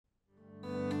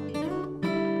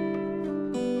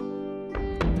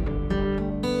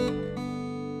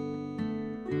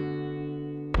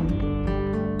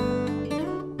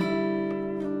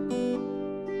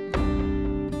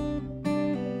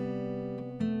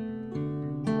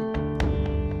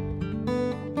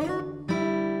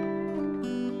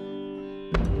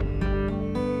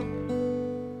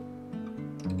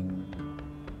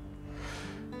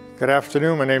Good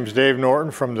afternoon, my name is Dave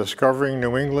Norton from Discovering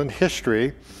New England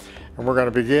History, and we're going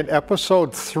to begin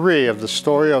episode 3 of the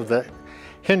story of the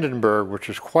Hindenburg, which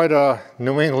is quite a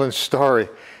New England story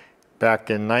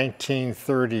back in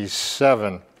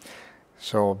 1937.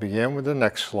 So we'll begin with the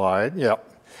next slide.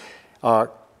 Yep.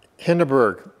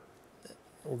 Hindenburg,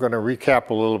 we're going to recap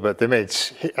a little bit. They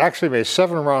actually made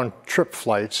 7 round trip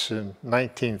flights in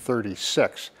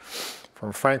 1936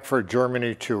 from Frankfurt,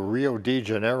 Germany to Rio de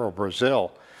Janeiro,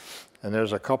 Brazil. And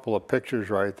there's a couple of pictures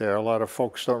right there. A lot of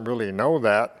folks don't really know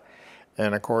that.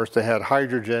 And of course, they had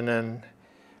hydrogen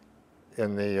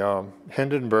in the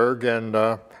Hindenburg and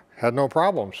had no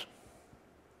problems.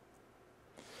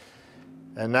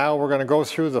 And now we're going to go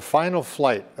through the final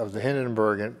flight of the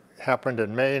Hindenburg. It happened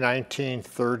in May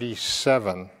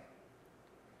 1937.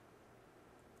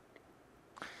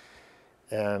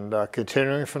 And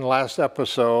continuing from the last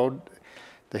episode,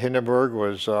 the Hindenburg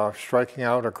was striking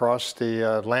out across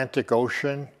the Atlantic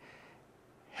Ocean,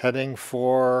 heading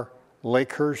for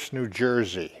Lakehurst, New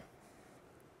Jersey.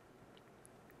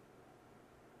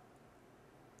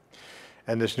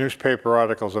 And this newspaper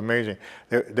article is amazing.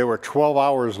 They were 12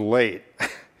 hours late.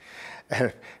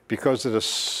 And because of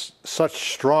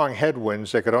such strong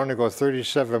headwinds, they could only go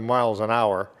 37 miles an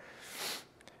hour.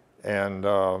 And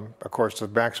of course, the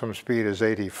maximum speed is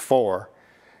 84.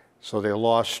 So they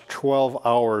lost 12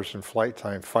 hours in flight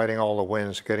time fighting all the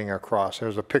winds getting across.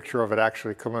 There's a picture of it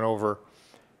actually coming over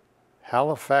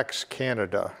Halifax,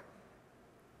 Canada.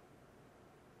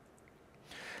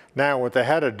 Now what they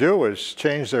had to do is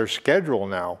change their schedule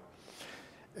now.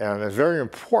 And it's very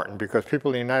important because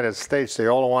people in the United States, they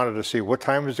all wanted to see what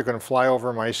time is it going to fly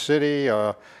over my city.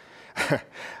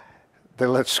 They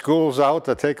let schools out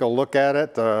to take a look at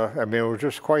it. I mean, it was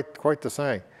just quite the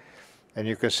thing. And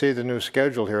you can see the new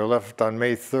schedule here. Left on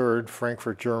May 3rd,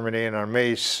 Frankfurt, Germany, and on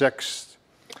May 6th,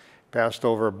 passed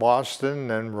over Boston,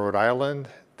 then Rhode Island,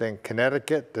 then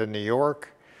Connecticut, then New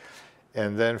York,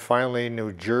 and then finally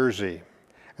New Jersey.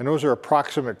 And those are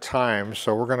approximate times,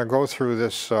 so we're going to go through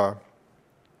this, how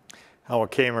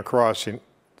it came across the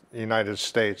United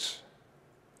States.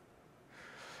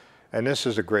 And this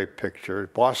is a great picture.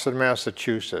 Boston,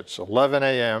 Massachusetts, 11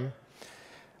 a.m.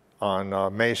 on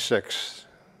May 6th.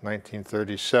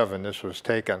 1937, this was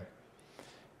taken.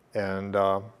 And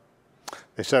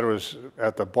they said it was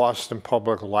at the Boston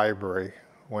Public Library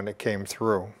when it came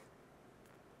through.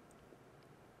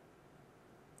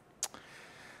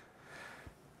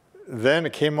 Then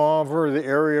it came over the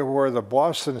area where the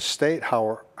Boston State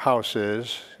House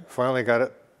is. Finally got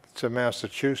it to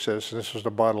Massachusetts. This was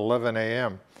about 11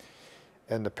 a.m.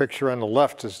 And the picture on the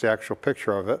left is the actual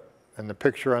picture of it. And the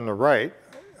picture on the right,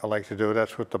 I like to do,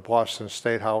 that's what the Boston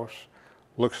State House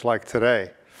looks like today.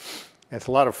 And it's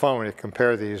a lot of fun when you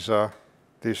compare these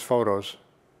photos.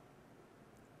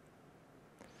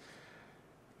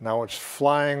 Now it's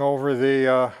flying over the,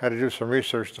 I had to do some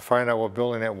research to find out what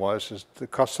building it was. It's the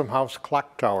Custom House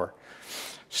Clock Tower.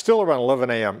 Still around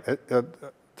 11 a.m.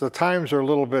 The times are a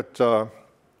little bit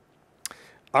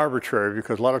arbitrary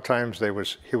because a lot of times the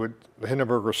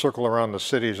Hindenburg would circle around the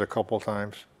cities a couple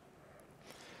times.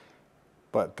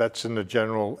 But that's in the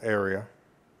general area.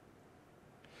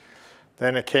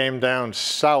 Then it came down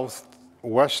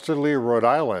southwesterly Rhode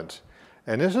Island.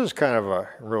 And this is kind of a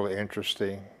really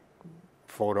interesting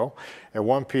photo. At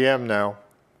 1 p.m. now,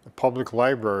 the public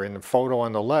library, and the photo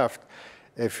on the left,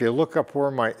 if you look up where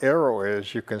my arrow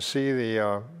is, you can see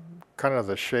the kind of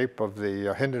the shape of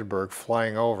the Hindenburg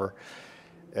flying over.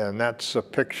 And that's a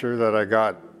picture that I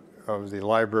got of the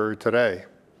library today.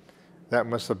 That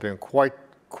must have been quite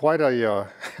the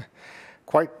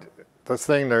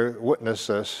thing to witness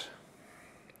this.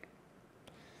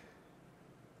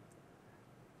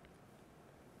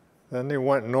 Then they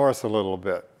went north a little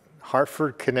bit,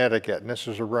 Hartford, Connecticut, and this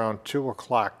is around 2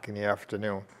 o'clock in the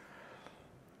afternoon.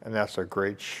 And that's a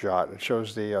great shot. It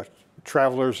shows the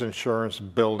Travelers Insurance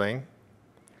building.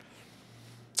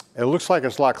 It looks like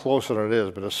it's a lot closer than it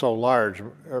is, but it's so large,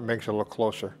 it makes it look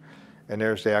closer. And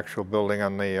there's the actual building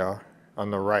on the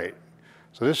right.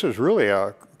 So this is really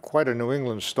quite a New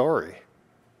England story.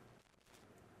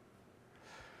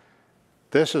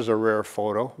 This is a rare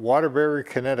photo. Waterbury,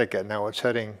 Connecticut. Now it's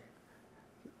heading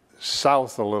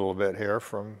south a little bit here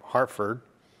from Hartford.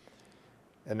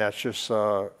 And that's just,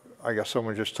 I guess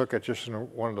someone just took it just in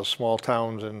one of the small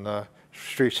towns and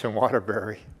streets in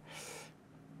Waterbury.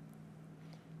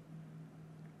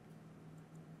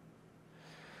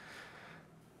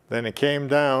 Then it came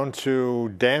down to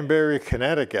Danbury,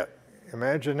 Connecticut.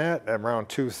 Imagine that, at around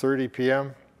 2:30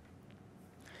 p.m.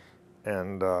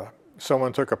 And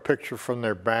someone took a picture from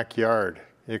their backyard.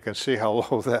 You can see how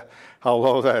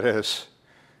low that is.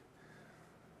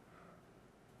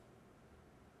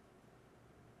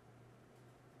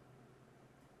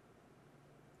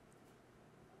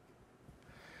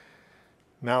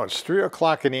 Now it's 3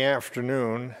 o'clock in the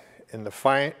afternoon, and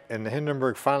the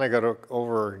Hindenburg finally got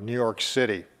over New York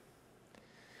City.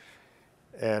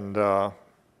 And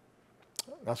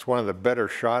that's one of the better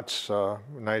shots.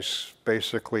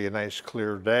 Basically a nice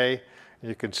clear day.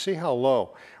 You can see how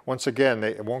low. Once again,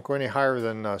 it won't go any higher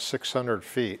than 600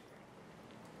 feet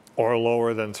or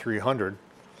lower than 300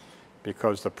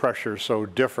 because the pressure is so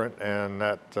different, and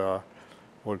that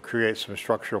would create some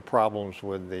structural problems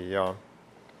with the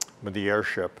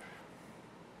airship.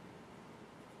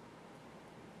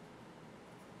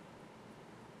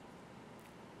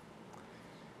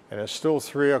 And it's still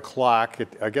 3 o'clock.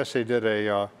 I guess they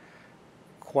did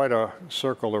quite a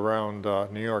circle around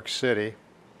New York City.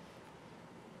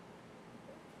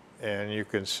 And you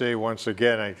can see once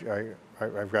again,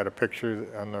 I've got a picture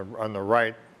on the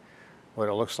right, what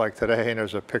it looks like today, and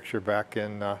there's a picture back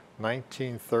in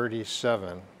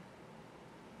 1937.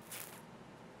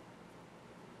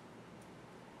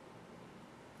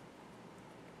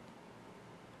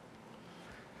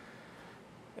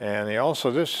 And it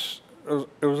was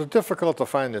difficult to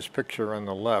find this picture on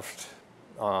the left,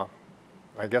 I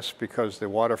guess because the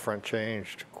waterfront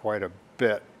changed quite a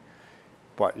bit.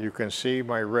 But you can see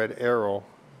my red arrow.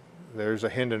 There's a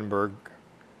Hindenburg,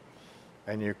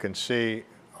 and you can see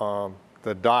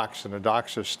the docks, and the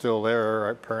docks are still there.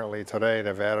 Apparently today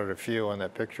they've added a few on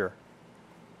that picture.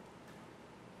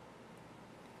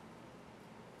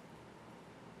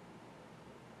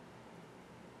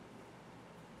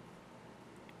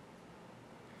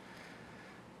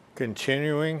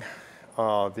 Continuing,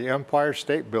 the Empire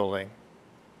State Building.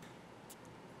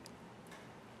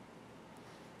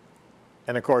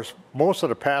 And of course, most of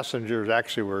the passengers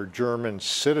actually were German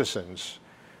citizens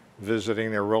visiting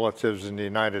their relatives in the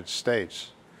United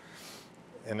States.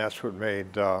 And that's what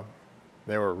made,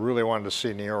 they really wanted to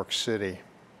see New York City.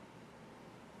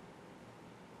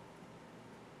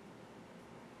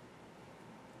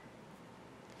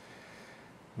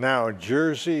 Now,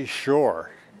 Jersey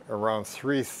Shore, around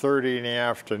 3:30 in the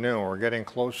afternoon. We're getting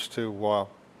close to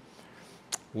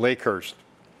Lakehurst.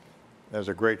 There's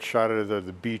a great shot of the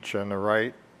beach on the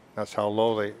right. That's how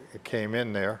low it came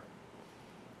in there.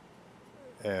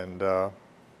 And a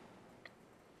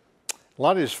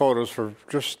lot of these photos were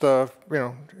just,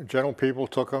 general people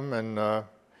took them, and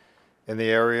in the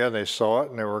area they saw it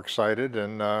and they were excited,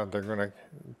 and they're going to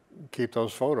keep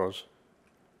those photos.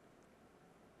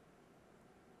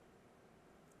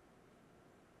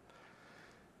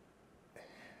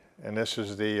 And this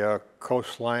is the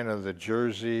coastline of the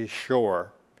Jersey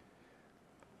Shore.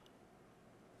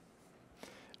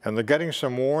 And they're getting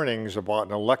some warnings about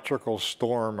an electrical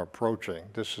storm approaching.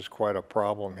 This is quite a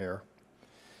problem here.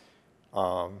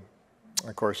 Of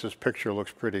course, this picture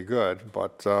looks pretty good,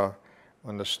 but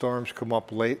when the storms come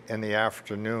up late in the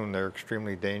afternoon, they're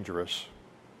extremely dangerous.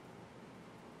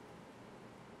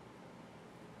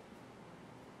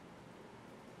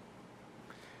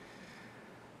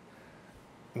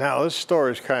 Now, this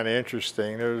story is kind of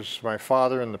interesting. There's my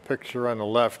father in the picture on the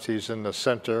left. He's in the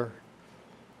center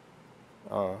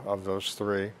of those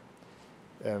three.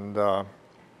 And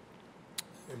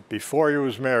before he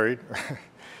was married,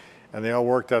 and they all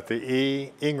worked at the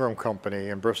E. Ingram Company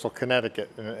in Bristol,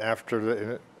 Connecticut. And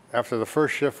after the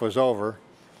first shift was over,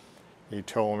 he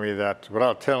told me that,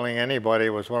 without telling anybody, it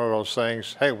was one of those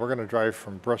things, hey, we're going to drive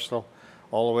from Bristol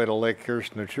all the way to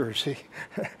Lakehurst, New Jersey,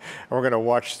 and we're going to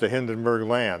watch the Hindenburg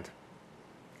land.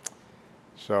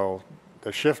 So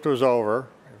the shift was over.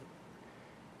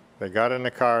 They got in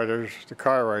the car. There's the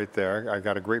car right there. I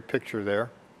got a great picture there.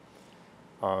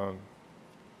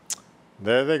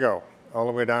 There they go, all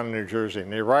the way down to New Jersey.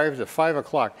 And they arrived at 5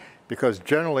 o'clock because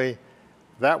generally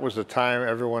that was the time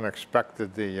everyone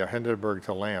expected the Hindenburg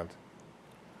to land.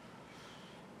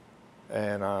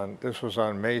 And this was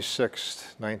on May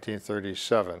 6th,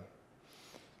 1937.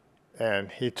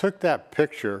 And he took that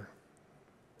picture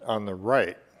on the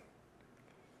right.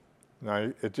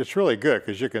 Now, it's really good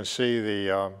because you can see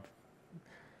the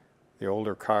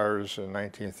older cars in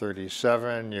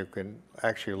 1937. You can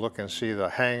actually look and see the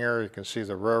hangar. You can see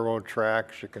the railroad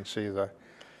tracks. You can see the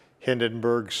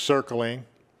Hindenburg circling.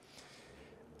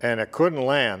 And it couldn't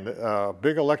land. A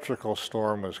big electrical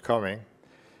storm was coming.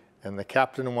 And the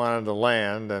captain wanted to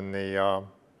land, and the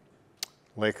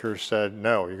Lakehurst said,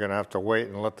 no, you're going to have to wait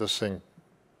and let this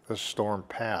storm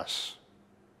pass.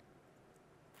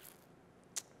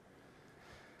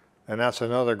 And that's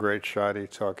another great shot he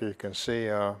took. You can see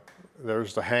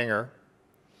there's the hangar.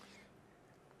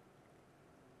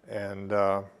 And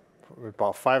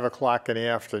about 5 o'clock in the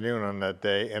afternoon on that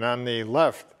day. And on the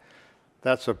left,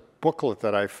 that's a booklet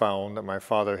that I found that my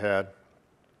father had.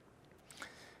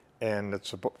 And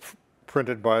it's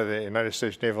printed by the United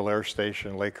States Naval Air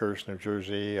Station, Lakehurst, New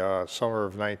Jersey, summer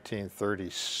of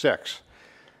 1936.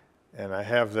 And I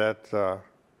have that,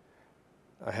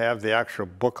 I have the actual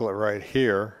booklet right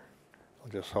here. I'll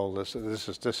just hold this. This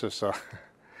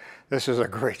is a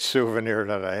great souvenir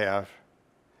that I have.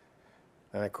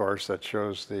 And of course, that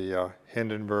shows the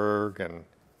Hindenburg and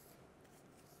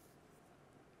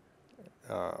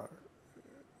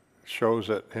shows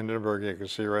it, Hindenburg, you can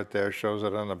see right there, shows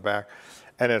it on the back.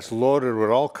 And it's loaded with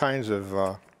all kinds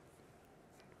of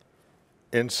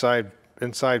inside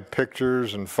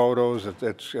pictures and photos.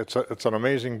 It's an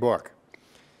amazing book.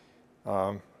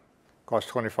 Cost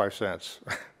 25 cents.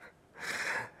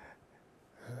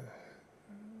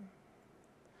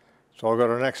 So I'll go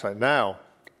to the next slide. Now,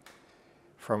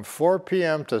 from 4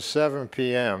 p.m. to 7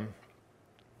 p.m.,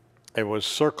 it was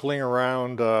circling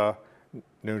around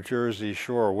New Jersey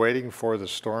shore, waiting for the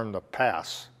storm to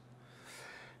pass.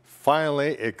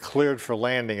 Finally, it cleared for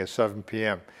landing at 7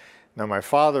 p.m. Now, my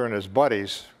father and his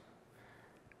buddies,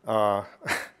 they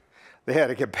had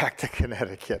to get back to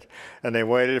Connecticut, and they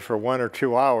waited for 1 or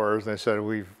 2 hours. And they said,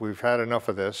 "We've had enough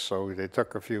of this." So they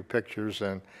took a few pictures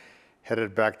and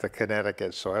headed back to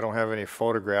Connecticut. So I don't have any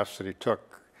photographs that he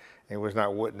took. He was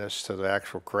not witness to the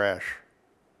actual crash.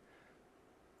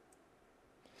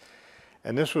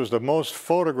 And this was the most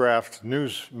photographed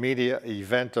news media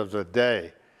event of the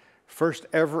day. First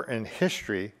ever in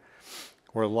history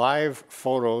where live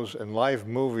photos and live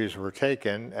movies were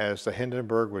taken as the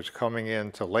Hindenburg was coming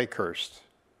into Lakehurst.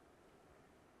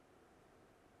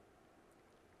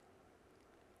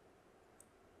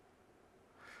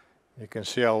 You can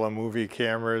see all the movie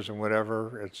cameras and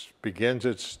whatever. It begins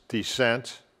its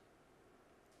descent.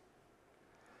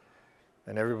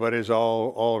 And everybody's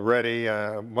all ready.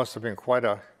 Must have been quite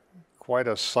a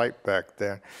sight back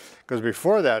then. Because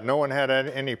before that, no one had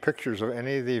any pictures of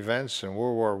any of the events in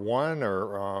World War I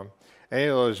or any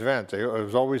of those events. It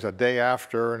was always a day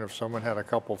after, and if someone had a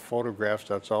couple photographs,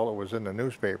 that's all that was in the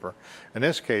newspaper. In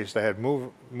this case, they had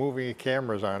movie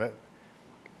cameras on it,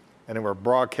 and they were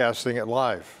broadcasting it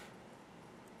live.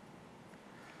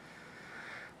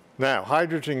 Now,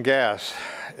 hydrogen gas,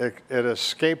 it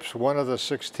escapes one of the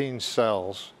 16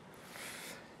 cells,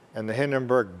 and the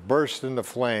Hindenburg burst into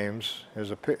flames.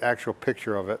 There's an actual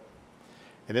picture of it.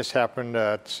 And this happened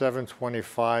at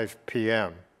 7:25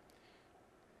 p.m.,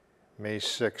 May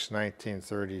 6,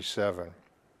 1937.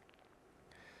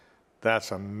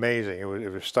 That's amazing. It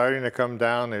was starting to come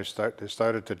down. They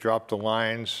started to drop the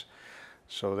lines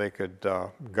so they could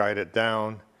guide it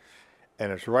down.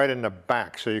 And it's right in the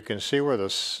back, so you can see where the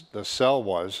cell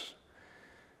was.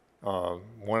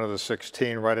 One of the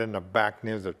 16 right in the back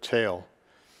near the tail.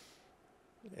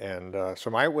 And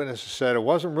some eyewitnesses said it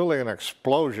wasn't really an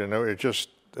explosion. It just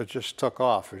took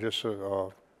off. It just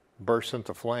burst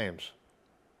into flames.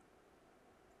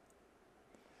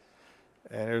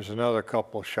 And here's another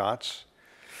couple shots.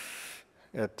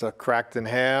 It cracked in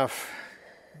half,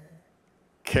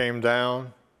 came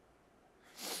down.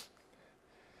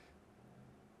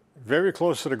 Very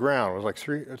close to the ground. It was like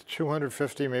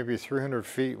 250, maybe 300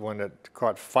 feet when it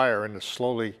caught fire, and it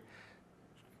slowly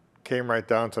came right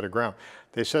down to the ground.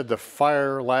 They said the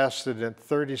fire lasted in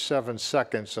 37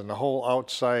 seconds, and the whole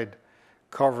outside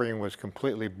covering was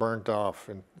completely burnt off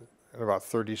in about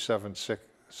 37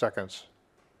 seconds.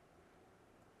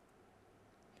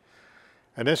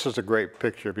 And this is a great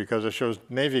picture because it shows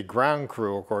Navy ground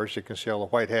crew, of course. You can see all the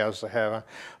white hats they have.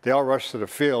 They all rushed to the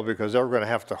field because they were going to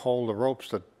have to hold the ropes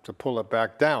to pull it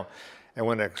back down. And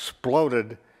when it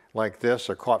exploded like this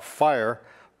or caught fire,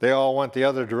 they all went the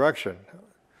other direction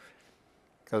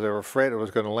because they were afraid it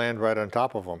was going to land right on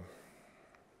top of them.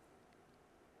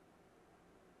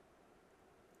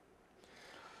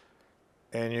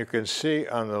 And you can see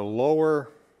on the lower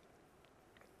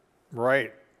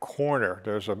right corner,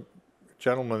 there's a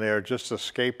gentleman there just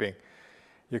escaping.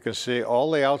 You can see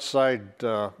all the outside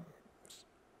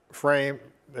frame,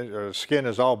 skin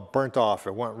is all burnt off.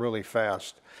 It went really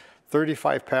fast.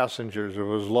 35 passengers, it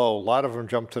was low. A lot of them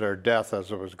jumped to their death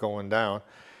as it was going down.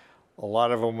 A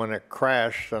lot of them, when it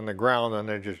crashed on the ground, and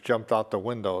they just jumped out the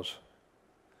windows.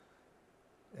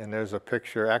 And there's a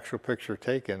picture, actual picture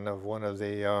taken of one of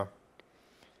the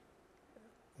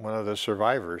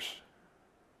survivors.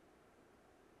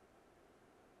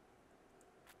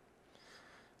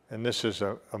 And this is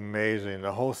amazing.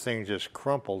 The whole thing just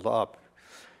crumpled up.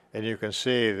 And you can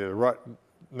see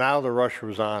now the rush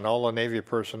was on. All the Navy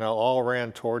personnel all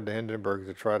ran toward the Hindenburg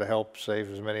to try to help save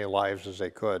as many lives as they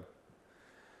could.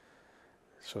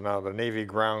 So now the Navy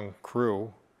ground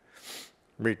crew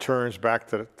returns back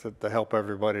to help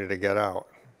everybody to get out.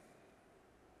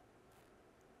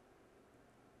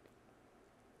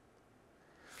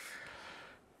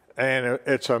 And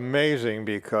it's amazing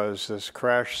because this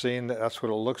crash scene, that's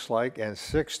what it looks like, and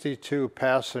 62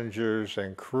 passengers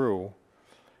and crew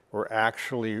were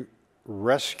actually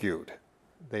rescued.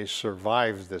 They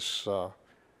survived this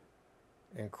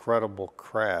incredible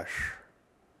crash.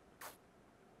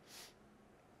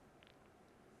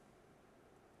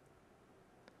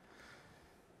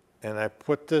 And I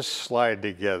put this slide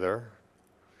together.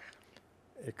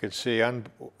 You can see I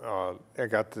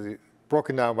got the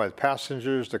broken down by the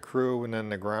passengers, the crew, and then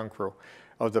the ground crew.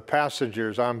 Of the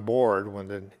passengers on board when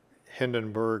the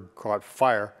Hindenburg caught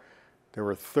fire, there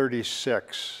were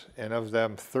 36, and of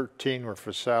them 13 were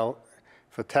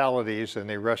fatalities, and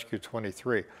they rescued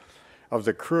 23. Of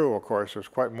the crew, of course, there's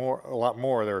a lot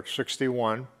more. There were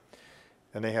 61,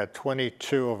 and they had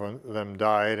 22 of them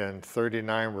died, and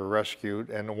 39 were rescued,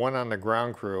 and one on the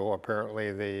ground crew,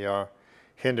 apparently the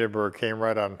Hindenburg came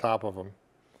right on top of him.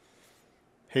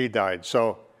 He died.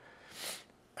 So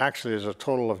actually there's a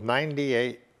total of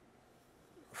 98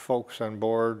 folks on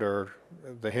board or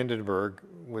the Hindenburg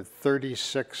with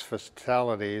 36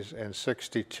 fatalities and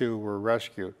 62 were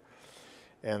rescued.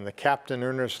 And the Captain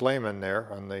Ernest Lehman there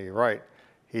on the right,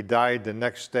 he died the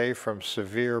next day from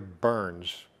severe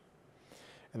burns.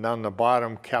 And on the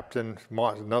bottom, Captain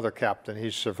Moss, another captain,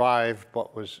 he survived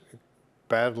but was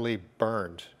badly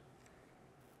burned.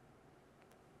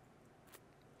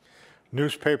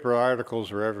 Newspaper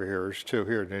articles are everywhere. There's two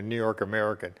here, the New York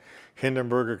American.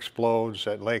 Hindenburg explodes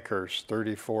at Lakehurst,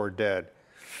 34 dead.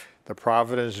 The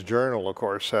Providence Journal, of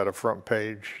course, had a front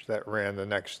page that ran the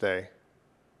next day.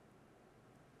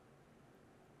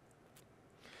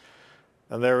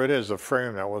 And there it is, the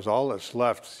frame. That was all that's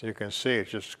left. You can see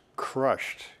it's just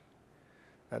crushed.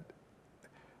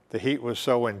 The heat was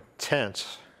so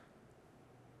intense.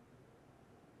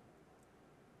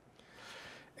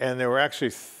 And there were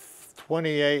actually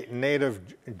 28 native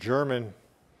German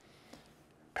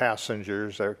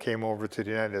passengers that came over to the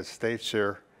United States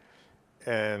here.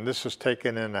 And this was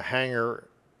taken in a hangar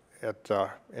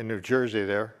in New Jersey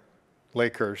there,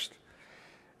 Lakehurst.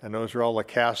 And those were all the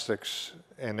castics,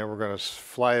 and they were going to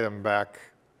fly them back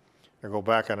and go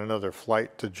back on another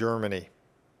flight to Germany.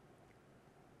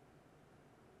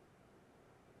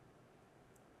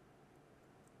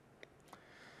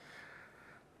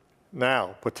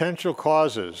 Now, potential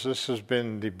causes. This has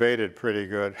been debated pretty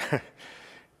good.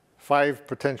 5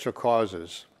 potential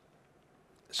causes.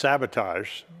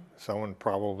 Sabotage. Someone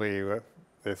probably,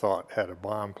 they thought, had a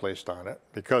bomb placed on it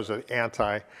because of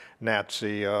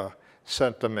anti-Nazi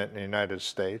sentiment in the United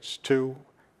States. 2,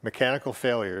 mechanical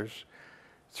failures.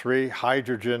 3,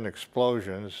 hydrogen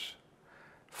explosions.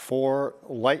 4,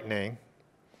 lightning.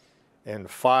 And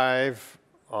 5,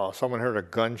 someone heard a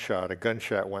gunshot. A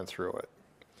gunshot went through it.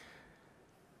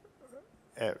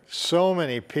 So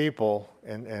many people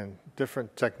and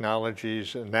different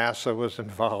technologies. NASA was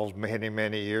involved many,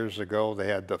 many years ago. They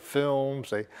had the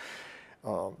films. They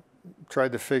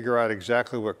tried to figure out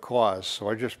exactly what caused. So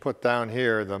I just put down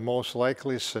here the most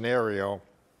likely scenario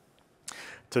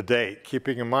to date,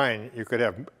 keeping in mind you could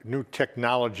have new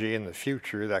technology in the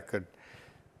future that could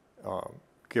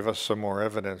give us some more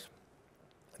evidence.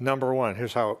 Number 1,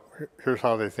 here's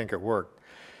how they think it worked.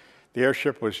 The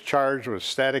airship was charged with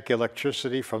static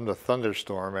electricity from the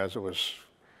thunderstorm as it was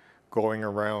going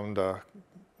around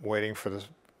waiting for the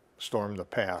storm to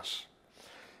pass.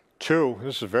 2,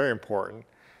 this is very important,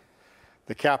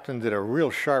 the captain did a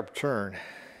real sharp turn,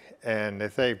 and they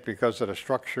think because of the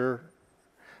structure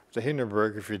of the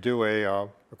Hindenburg, if you do a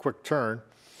quick turn,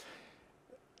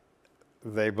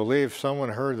 they believe someone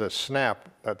heard the snap,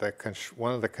 that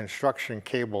one of the construction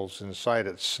cables inside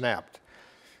it snapped.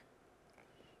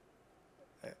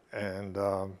 And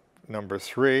number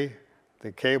 3,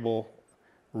 the cable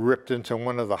ripped into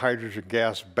one of the hydrogen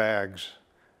gas bags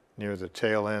near the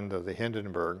tail end of the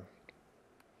Hindenburg.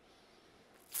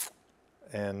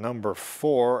 And number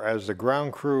 4, as the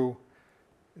ground crew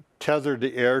tethered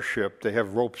the airship, they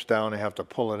have ropes down, they have to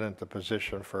pull it into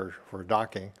position for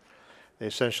docking. They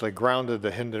essentially grounded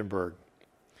the Hindenburg,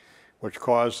 which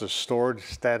caused the stored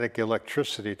static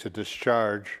electricity to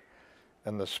discharge,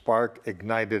 and the spark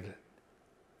ignited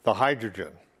the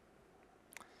hydrogen.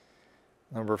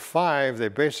 Number 5, they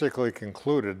basically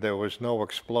concluded there was no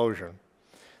explosion.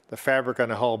 The fabric on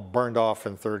the hull burned off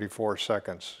in 34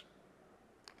 seconds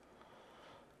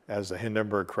as the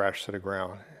Hindenburg crashed to the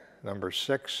ground. Number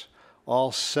 6,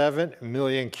 all 7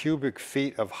 million cubic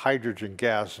feet of hydrogen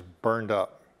gas burned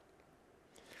up.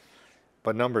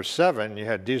 But number 7, you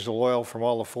had diesel oil from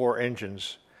all the 4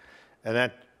 engines, and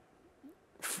that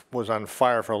was on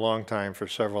fire for a long time, for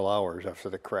several hours after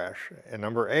the crash. And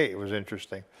number 8 was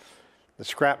interesting. The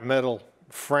scrap metal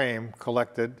frame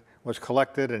collected was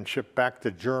collected and shipped back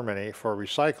to Germany for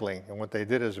recycling. And what they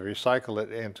did is recycle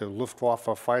it into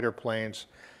Luftwaffe fighter planes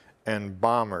and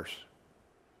bombers.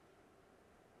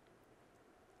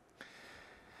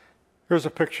 Here's a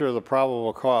picture of the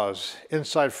probable cause.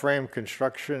 Inside frame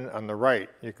construction on the right.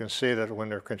 You can see that when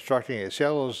they're constructing it, see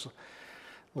how those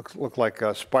look like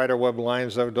spider web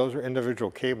lines? Those are individual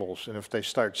cables, and if they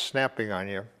start snapping on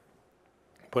you,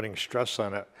 putting stress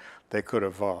on it, they could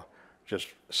have just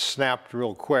snapped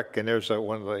real quick, and there's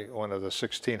one of the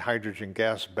 16 hydrogen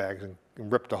gas bags, and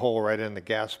ripped a hole right in the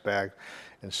gas bag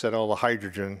and set all the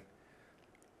hydrogen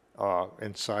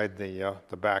inside the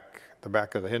back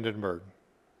of the Hindenburg.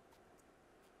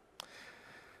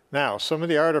 Now, some of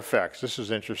the artifacts. This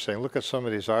is interesting. Look at some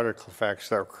of these artifacts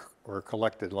that were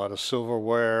collected. A lot of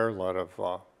silverware, a lot of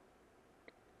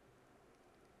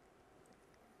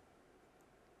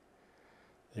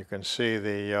you can see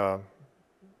the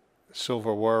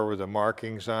silverware with the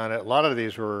markings on it. A lot of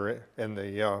these were in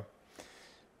the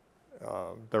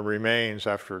remains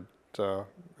after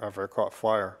it caught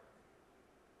fire.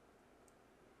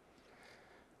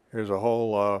 Here's a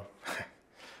whole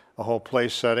a whole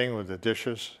place setting with the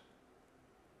dishes.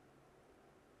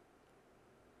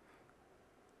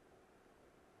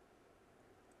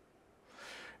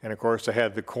 And of course, I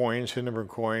had the coins, Hindenburg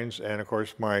coins, and of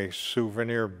course, my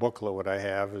souvenir booklet. What I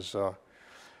have is,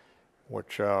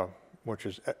 which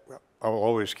is I'll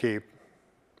always keep.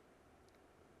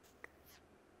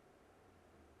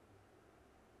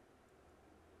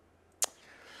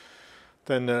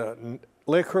 Then the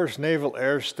Lakehurst Naval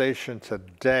Air Station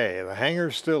today. The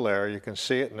hangar's still there. You can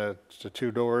see it, and the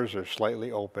two doors are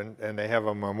slightly open, and they have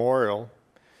a memorial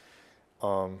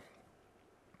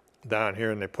down here,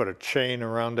 and they put a chain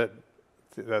around it.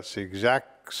 That's the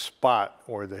exact spot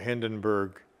where the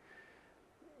Hindenburg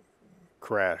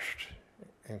crashed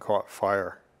and caught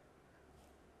fire.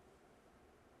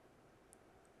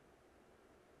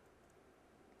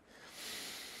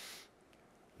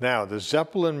 Now, the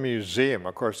Zeppelin Museum,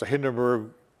 of course, the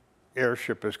Hindenburg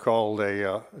airship is called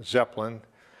a Zeppelin,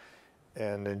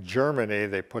 and in Germany,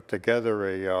 they put together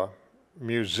a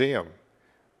museum.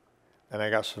 And I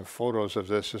got some photos of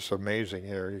this. It's amazing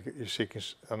here. You see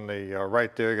on the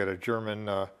right there, you got a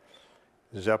German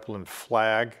Zeppelin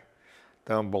flag.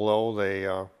 Down below, they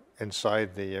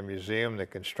inside the museum, they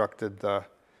constructed the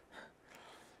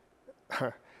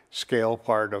scale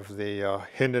part of the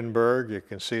Hindenburg. You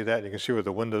can see that. You can see where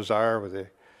the windows are.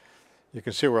 You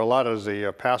can see where a lot of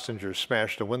the passengers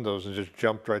smashed the windows and just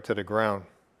jumped right to the ground.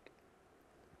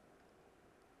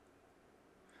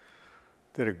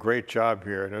 Did a great job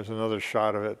here. There's another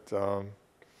shot of it.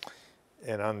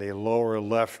 And on the lower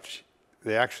left,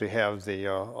 they actually have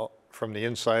the, from the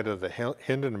inside of the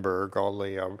Hindenburg, all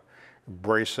the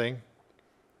bracing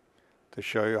to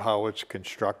show you how it's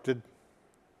constructed.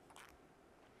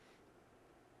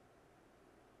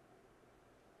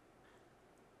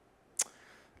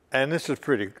 And this is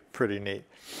pretty neat.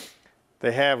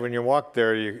 They have, when you walk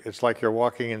there, it's like you're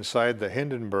walking inside the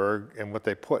Hindenburg, and what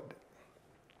they put,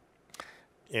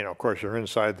 you know, of course, you're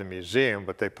inside the museum,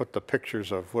 but they put the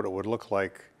pictures of what it would look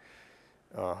like,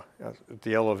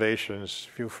 the elevations,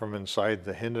 view from inside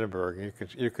the Hindenburg.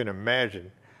 You can imagine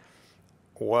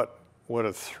what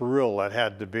a thrill that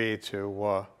had to be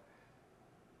to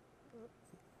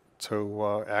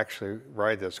actually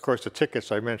ride this. Of course, the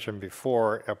tickets I mentioned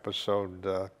before,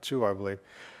 episode 2, I believe.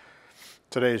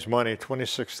 Today's money,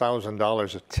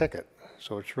 $26,000 a ticket.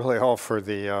 So it's really all for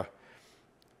the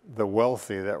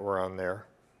wealthy that were on there.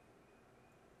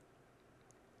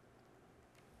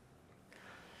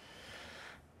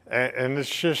 And it's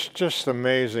just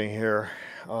amazing here.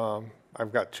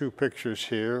 I've got two pictures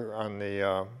here. On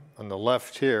the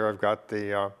left here, I've got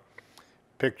the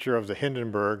picture of the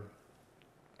Hindenburg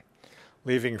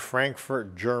leaving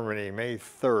Frankfurt, Germany, May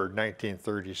 3rd,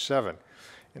 1937.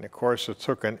 And of course, it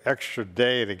took an extra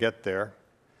day to get there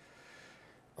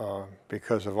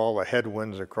because of all the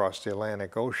headwinds across the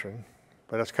Atlantic Ocean.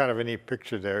 But that's kind of a neat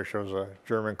picture there. It shows a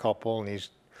German couple, and these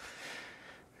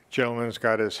gentleman's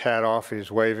got his hat off. He's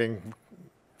waving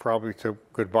probably to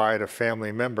goodbye to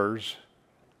family members.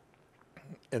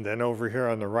 And then over here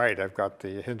on the right, I've got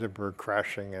the Hindenburg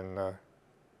crashing in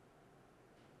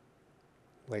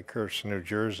Lakehurst, New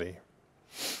Jersey.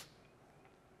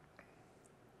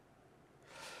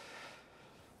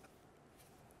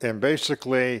 And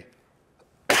basically,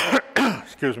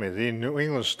 excuse me, the New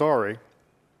England story,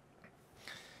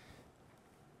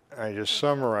 I just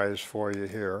summarized for you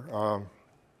here. On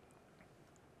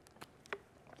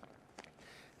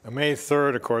May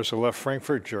 3rd, of course, I left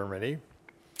Frankfurt, Germany.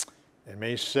 And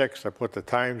May 6th, I put the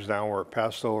times down where it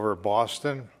passed over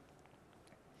Boston,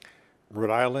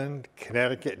 Rhode Island,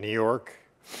 Connecticut, New York,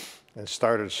 and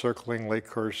started circling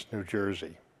Lakehurst, New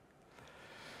Jersey.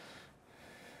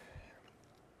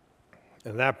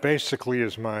 And that basically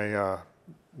is my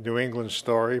New England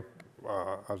story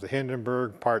of the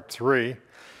Hindenburg, Part 3.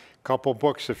 Couple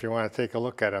books if you want to take a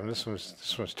look at them. This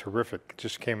one's terrific. It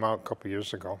just came out a couple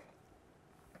years ago.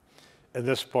 And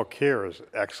this book here is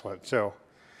excellent too.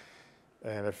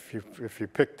 And if you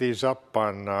pick these up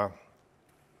on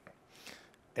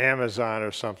Amazon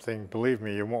or something, believe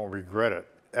me, you won't regret it.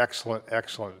 Excellent,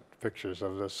 excellent pictures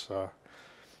of this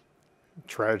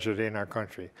tragedy in our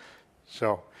country.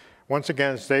 So, once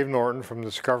again, it's Dave Norton from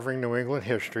Discovering New England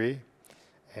History,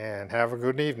 and have a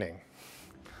good evening.